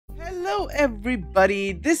Hello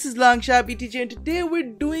everybody, this is Langsha BTJ and today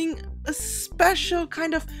we're doing a special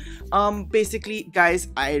kind of basically guys,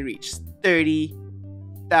 I reached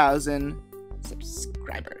 30,000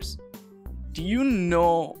 subscribers. Do you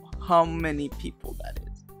know how many people that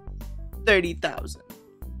is? 30,000.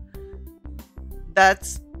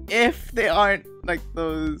 That's if they aren't like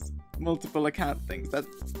those multiple account things. But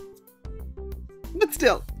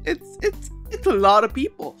still, it's a lot of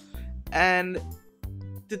people. And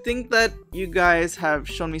to think that you guys have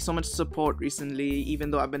shown me so much support recently, even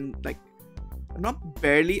though I've been like, I'm not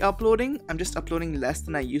barely uploading, I'm just uploading less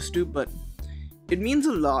than I used to, but it means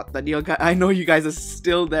a lot that I know you guys are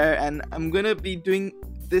still there, and I'm gonna be doing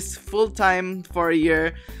this full-time for a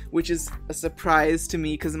year, which is a surprise to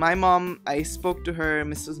me because my mom, I spoke to her,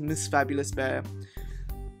 Miss Fabulous Bear,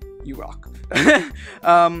 you rock.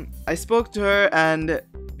 I spoke to her, and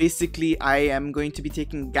basically I am going to be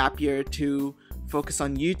taking gap year to focus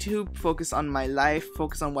on YouTube, focus on my life,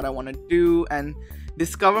 focus on what I want to do, and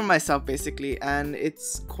discover myself basically, and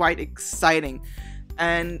it's quite exciting.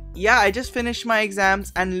 And yeah, I just finished my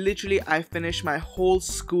exams, and literally I finished my whole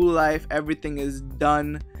school life, everything is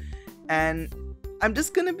done, and I'm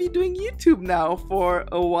just gonna be doing YouTube now for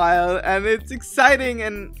a while, and it's exciting,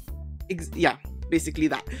 and yeah, basically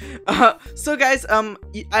that. So guys, I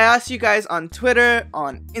asked you guys on Twitter,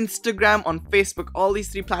 on Instagram, on Facebook, all these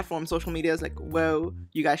 3 platforms, social medias, like, well,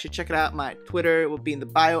 you guys should check it out. My Twitter will be in the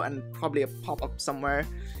bio and probably a pop-up somewhere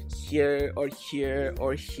here or here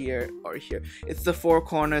or here or here. It's the 4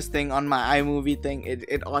 corners thing on my iMovie thing.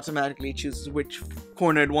 It automatically chooses which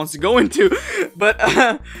corner it wants to go into. But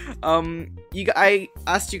I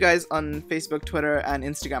asked you guys on Facebook, Twitter, and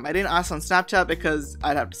Instagram. I didn't ask on Snapchat because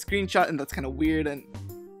I'd have to screenshot, and that's kind of weird. And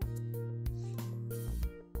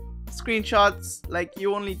screenshots, like,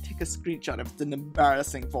 you only take a screenshot if it's an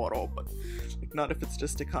embarrassing photo, but like, not if it's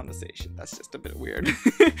just a conversation. That's just a bit weird.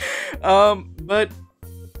 But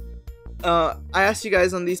I asked you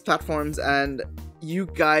guys on these platforms, and you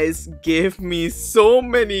guys gave me so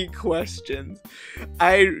many questions.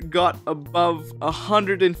 I got above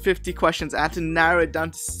 150 questions. I had to narrow it down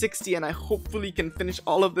to 60, and I hopefully can finish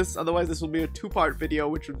all of this. Otherwise, this will be a 2-part video,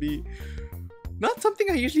 which would be not something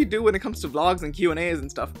I usually do when it comes to vlogs and Q&As and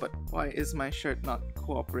stuff. But why is my shirt not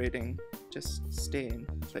cooperating? Just stay in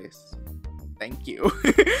place. Thank you.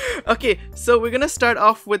 Okay, so we're gonna start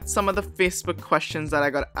off with some of the Facebook questions that I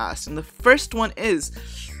got asked. And the first one is,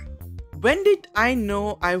 when did I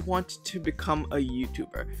know I wanted to become a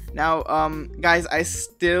YouTuber? Now, guys, I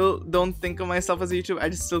still don't think of myself as a YouTuber. I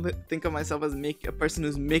just still think of myself as a person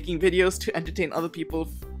who's making videos to entertain other people,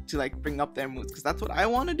 to like bring up their moods, because that's what I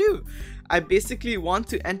want to do. I basically want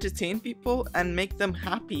to entertain people and make them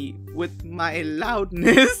happy with my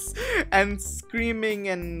loudness and screaming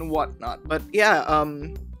and whatnot. But yeah,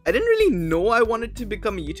 I didn't really know I wanted to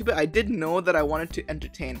become a YouTuber. I did know that I wanted to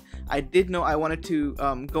entertain. I did know I wanted to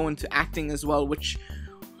go into acting as well, which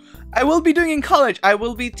I will be doing in college. I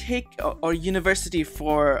will be or university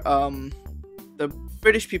for the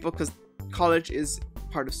British people, because college is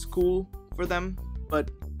part of school for them. But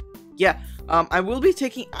yeah, I will be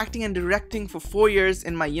taking acting and directing for 4 years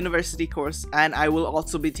in my university course, and I will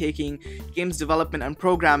also be taking games development and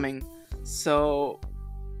programming. So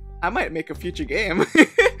I might make a future game.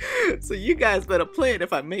 So you guys better play it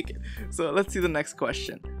if I make it. So let's see the next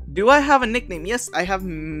question. Do I have a nickname? Yes, I have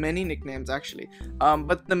many nicknames actually.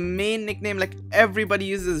 But the main nickname, like everybody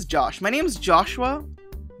uses, is Josh. My name is Joshua,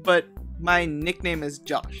 but my nickname is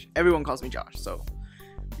Josh. Everyone calls me Josh. So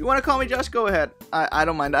if you want to call me Josh, go ahead. I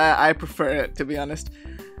don't mind. I prefer it, to be honest.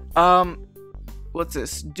 What's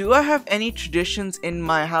this? Do I have any traditions in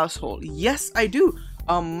my household? Yes, I do.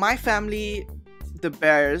 My family, the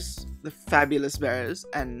Bears, the Fabulous Bears,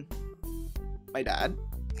 and my dad.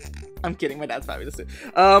 I'm kidding, my dad's fabulous too.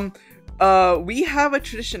 We have a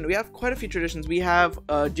tradition. We have quite a few traditions. We have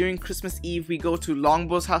during Christmas Eve, we go to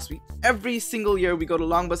Longbow's house. Every single year we go to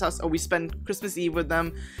Longbow's house, or we spend Christmas Eve with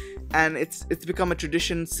them, and it's become a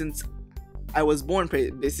tradition since I was born,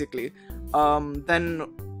 basically. Then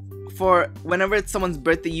for whenever it's someone's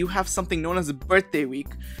birthday, you have something known as a birthday week.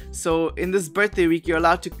 So in this birthday week, you're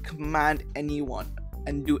allowed to command anyone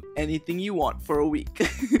and do anything you want for a week.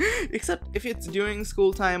 Except if it's during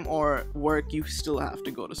school time or work, you still have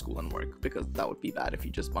to go to school and work, because that would be bad if you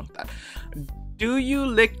just bunked that. Do you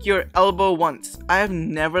lick your elbow once? I have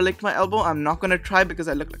never licked my elbow. I'm not gonna try because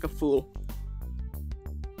I look like a fool.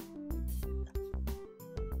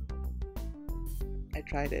 I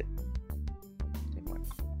tried it. Didn't work.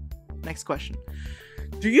 Next question.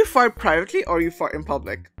 Do you fart privately or you fart in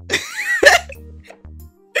public?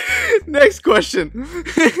 Next question.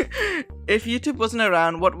 If YouTube wasn't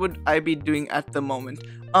around, what would I be doing at the moment?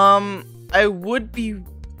 I would be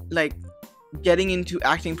like getting into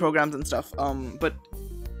acting programs and stuff. But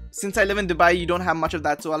since I live in Dubai, you don't have much of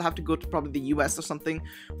that, so I'll have to go to probably the US or something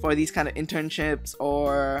for these kind of internships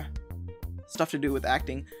or stuff to do with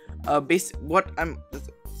acting. I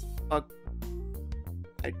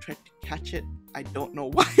tried to catch it. I don't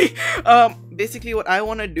know why. Basically what I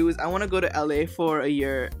want to do is I want to go to LA for a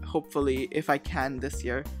year, hopefully, if I can this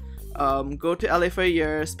year. Go to LA for a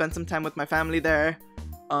year, spend some time with my family there,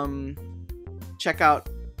 check out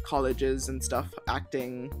colleges and stuff,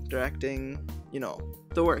 acting, directing, you know,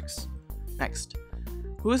 the works. Next.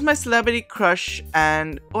 Who is my celebrity crush?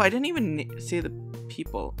 And oh, I didn't even say the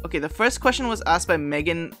people. Okay, the first question was asked by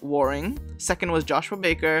Megan Waring. Second was Joshua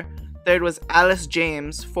Baker. Third was Alice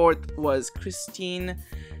James. Fourth was Christine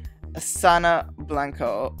Asana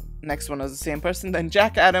Blanco. Next one was the same person. Then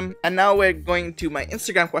Jack Adam. And now we're going to my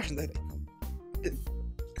Instagram questions.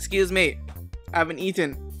 Excuse me, I haven't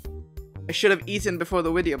eaten. I should have eaten before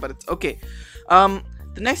the video, but it's okay.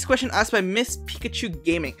 The next question asked by Miss Pikachu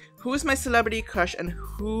Gaming. Who is my celebrity crush and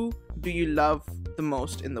who do you love the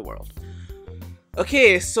most in the world?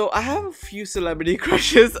 Okay, so I have a few celebrity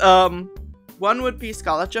crushes. One would be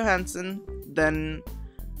Scarlett Johansson. Then,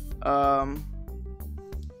 I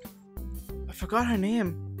forgot her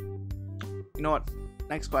name. You know what?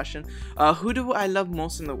 Next question. Who do I love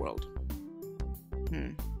most in the world?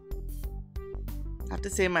 I have to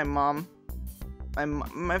say my mom.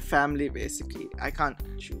 My family, basically. I can't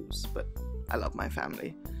choose, but I love my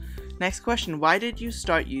family. Next question. Why did you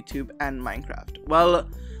start YouTube and Minecraft? Well,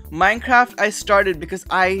 Minecraft I started because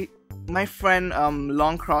my friend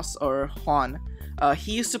Longcross or Juan,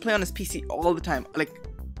 he used to play on his PC all the time, like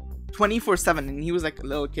 24/7, and he was like a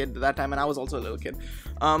little kid at that time, and I was also a little kid.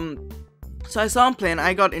 So I saw him play and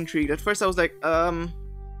I got intrigued. At first I was like,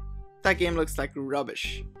 that game looks like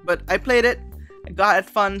rubbish, but I played it. I got it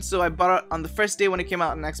fun, so I bought it on the first day when it came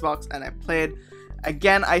out on Xbox, and I played.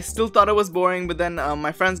 Again, I still thought it was boring, but then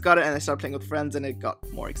my friends got it and I started playing with friends and it got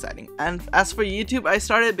more exciting. And as for YouTube, I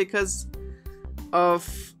started because of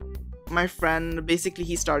my friend. Basically,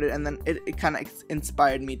 he started and then it kind of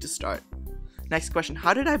inspired me to start. Next question.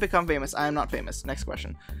 How did I become famous? I am not famous. Next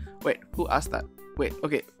question. Wait, who asked that? Wait,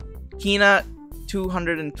 okay.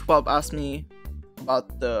 Kina212 asked me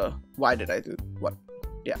about the why did I do what?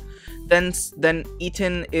 Yeah. Then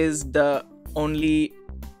Eaton is the only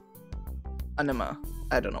anima.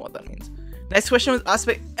 I don't know what that means. Next question was asked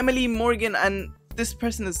by Emily Morgan, and this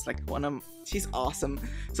person is like she's awesome.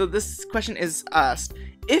 So this question is asked: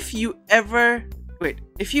 if you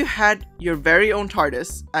had your very own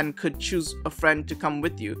TARDIS and could choose a friend to come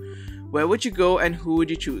with you, where would you go and who would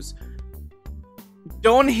you choose?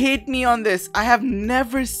 Don't hate me on this. I have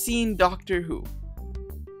never seen Doctor Who,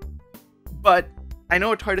 but I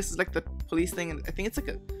know a TARDIS is like the police thing, and I think it's like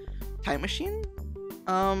a time machine.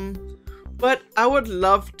 But I would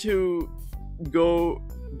love to go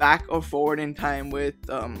back or forward in time with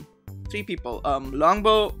 3 people.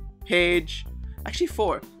 Longbow, Paige, actually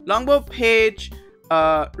 4. Longbow, Paige,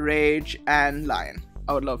 Rage, and Lion.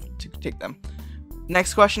 I would love to take them.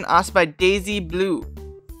 Next question asked by Daisy Blue.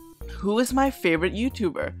 Who is my favorite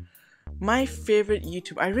YouTuber? My favorite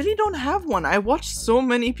YouTuber? I really don't have one. I watch so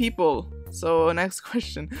many people. So next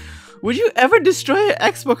question. Would you ever destroy an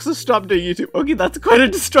Xbox or stop doing YouTube? Okay, that's quite a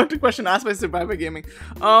destructive question asked by Survivor Gaming.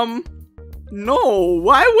 No.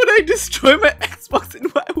 Why would I destroy my Xbox and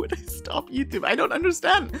why would I stop YouTube? I don't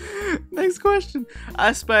understand. Next question.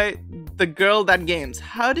 Asked by The Girl That Games.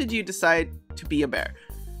 How did you decide to be a bear?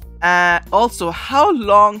 Also, how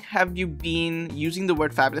long have you been using the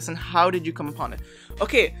word fabulous and how did you come upon it?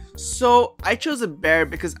 Okay, so I chose a bear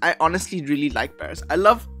because I honestly really like bears. I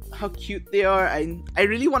love how cute they are. I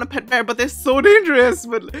really want a pet bear, but they're so dangerous.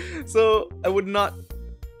 But so I would not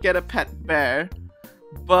get a pet bear.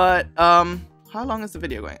 But how long is the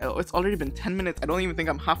video going? Oh, it's already been 10 minutes. I don't even think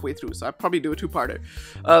I'm halfway through, so I'll probably do a 2-parter.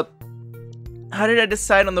 How did I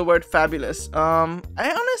decide on the word fabulous? I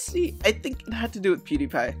think it had to do with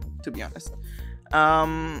PewDiePie, to be honest.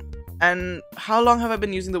 And how long have I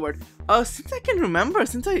been using the word? Since I can remember,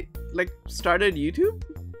 since I started YouTube,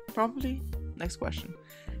 probably. Next question.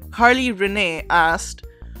 Carly Renee asked,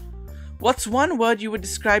 what's one word you would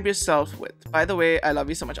describe yourself with? By the way, I love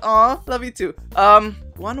you so much. Aw, love you too.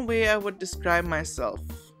 One way I would describe myself.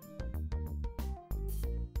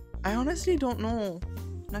 I honestly don't know.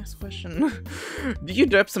 Next question. Do you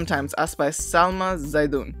derp sometimes? Asked by Salma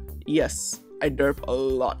Zaidun. Yes, I derp a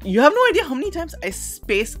lot. You have no idea how many times I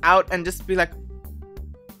space out and just be like...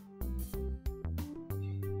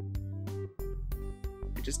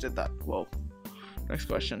 did that. Whoa. Next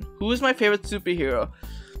question. Who is my favorite superhero?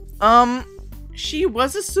 She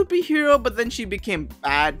was a superhero, but then she became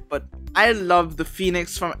bad. But I love the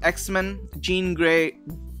Phoenix from X-Men. Jean Grey,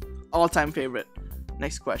 all-time favorite.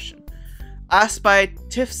 Next question. Asked by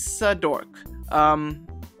Tifsa Dork.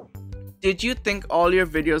 Did you think all your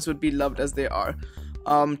videos would be loved as they are?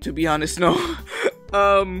 To be honest, no.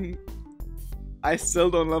 I still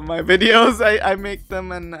don't love my videos. I make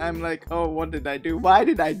them and I'm like, oh, what did I do? Why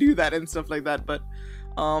did I do that? And stuff like that. But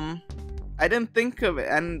I didn't think of it.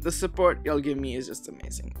 And the support y'all give me is just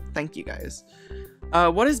amazing. Thank you guys.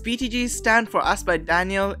 What does BTG stand for? Asked by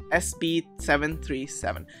Daniel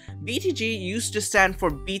SB737. BTG used to stand for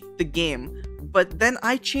Beat the Game, but then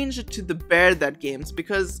I changed it to the Bear That Games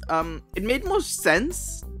because it made more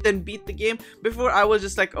sense than Beat the Game. Before I was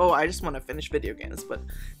just like, oh, I just want to finish video games, but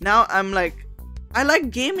now I'm like, I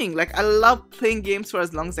like gaming. Like I love playing games for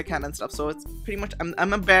as long as I can and stuff. So it's pretty much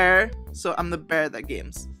I'm a bear, so I'm the Bear That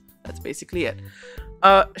Games. That's basically it.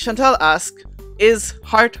 Chantal asks, is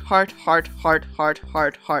heart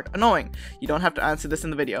annoying? You don't have to answer this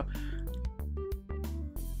in the video.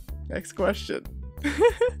 Next question.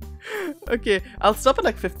 Okay, I'll stop at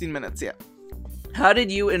like 15 minutes, yeah. How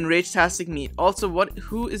did you and Rage-tastic meet? Also,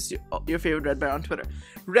 who is your favorite Red Bear on Twitter?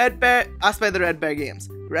 Red Bear, asked by the Red Bear Games.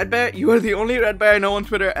 Red Bear, you are the only Red Bear I know on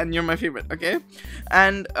Twitter, and you're my favorite, okay?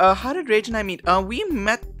 And how did Rage and I meet? We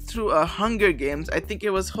met through a Hunger Games. I think it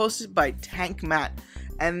was hosted by Tank Matt.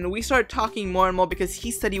 And we started talking more and more because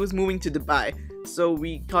he said he was moving to Dubai. So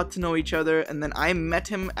we got to know each other, and then I met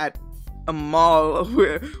him at a mall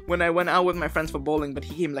when I went out with my friends for bowling, but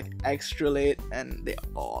he came like extra late and they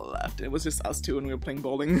all left. It was just us two and we were playing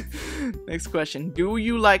bowling. Next question. Do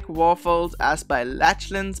you like waffles? Asked by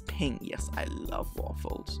Latchlands Ping. Yes, I love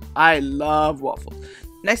waffles. I love waffles.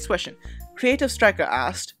 Next question. Creative Striker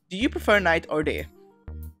asked, do you prefer night or day?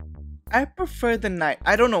 I prefer the night.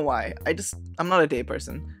 I don't know why. I'm not a day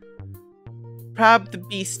person. Prab the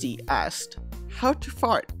Beastie asked, how to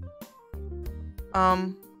fart?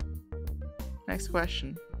 Next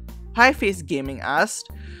question. High Face Gaming asked,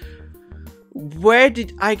 where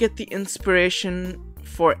did I get the inspiration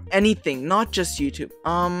for anything, not just YouTube?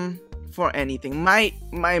 For anything.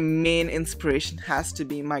 My main inspiration has to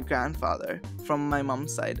be my grandfather from my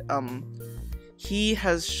mom's side. He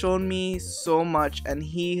has shown me so much and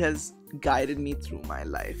he has guided me through my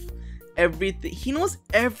life. Everything. He knows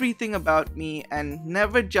everything about me and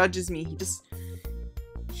never judges me.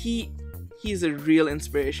 He's a real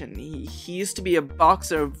inspiration. He used to be a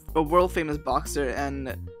boxer, a world famous boxer, and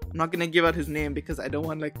I'm not gonna give out his name because I don't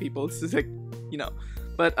want like people to like, you know.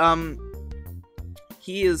 But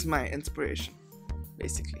he is my inspiration,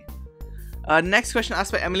 basically. Next question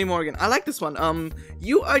asked by Emily Morgan. I like this one.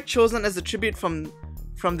 You are chosen as a tribute from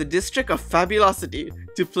the District of Fabulosity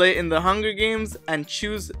to play in the Hunger Games and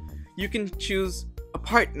you can choose a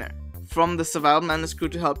partner from the Survival Madness crew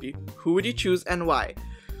to help you. Who would you choose and why?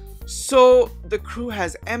 So the crew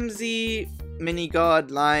has MZ,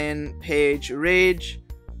 Minigod, Lion, Paige, Rage,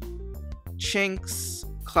 Chinks,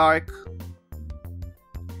 Clark,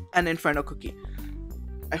 and Inferno Cookie.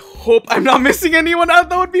 I hope I'm not missing anyone out.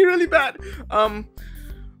 That would be really bad.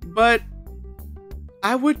 But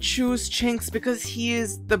I would choose Chinks because he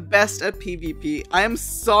is the best at PvP. I am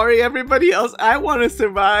sorry, everybody else. I want to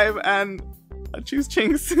survive, and I'll choose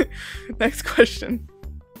Chinks. Next question.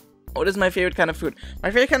 What is my favorite kind of food?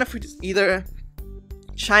 My favorite kind of food is either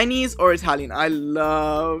Chinese or Italian. I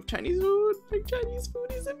love Chinese food. Like, Chinese food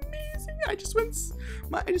is amazing. I just went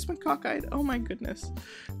cockeyed. Oh my goodness.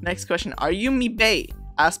 Next question. Are you me bae?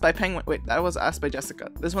 Asked by Penguin. Wait, that was asked by Jessica.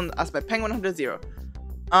 This one asked by Penguin 100.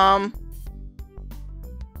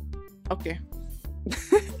 Okay.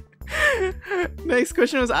 Next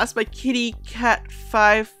question was asked by Kitty Cat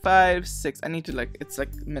 556. I need to it's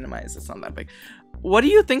minimize. It's not that big. What do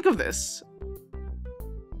you think of this?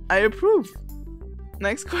 I approve.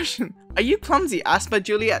 Next question. Are you clumsy? Asked by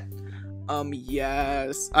Juliet.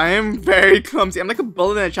 Yes. I am very clumsy. I'm like a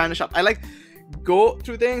bull in a china shop. I go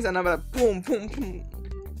through things and I'm like boom, boom, boom.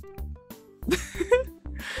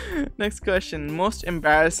 Next question. Most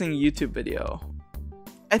embarrassing YouTube video.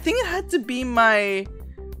 I think it had to be my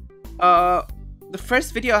the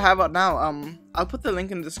first video I have out now. I'll put the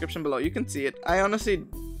link in the description below. You can see it.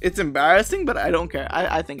 It's embarrassing, but I don't care.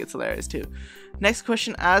 I think it's hilarious too. Next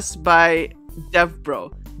question asked by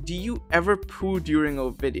DevBro. Do you ever poo during a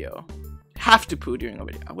video? Have to poo during a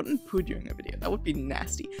video. I wouldn't poo during a video. That would be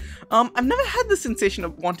nasty. I've never had the sensation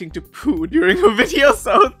of wanting to poo during a video,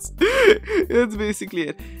 so it's basically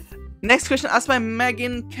it. Next question asked by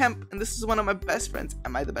Megan Kemp, and this is one of my best friends.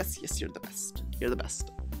 Am I the best? Yes, you're the best. You're the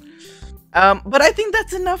best. But I think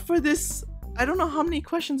that's enough for this. I don't know how many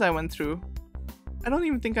questions I went through. I don't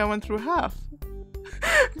even think I went through half.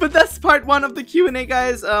 But that's part 1 of the Q&A,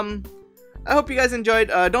 guys. I hope you guys enjoyed.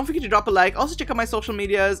 Don't forget to drop a like. Also check out my social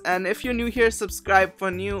medias, and if you're new here, subscribe for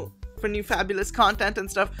new fabulous content and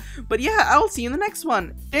stuff. But yeah, I'll see you in the next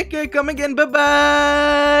one. Take care. Come again. Bye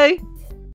bye.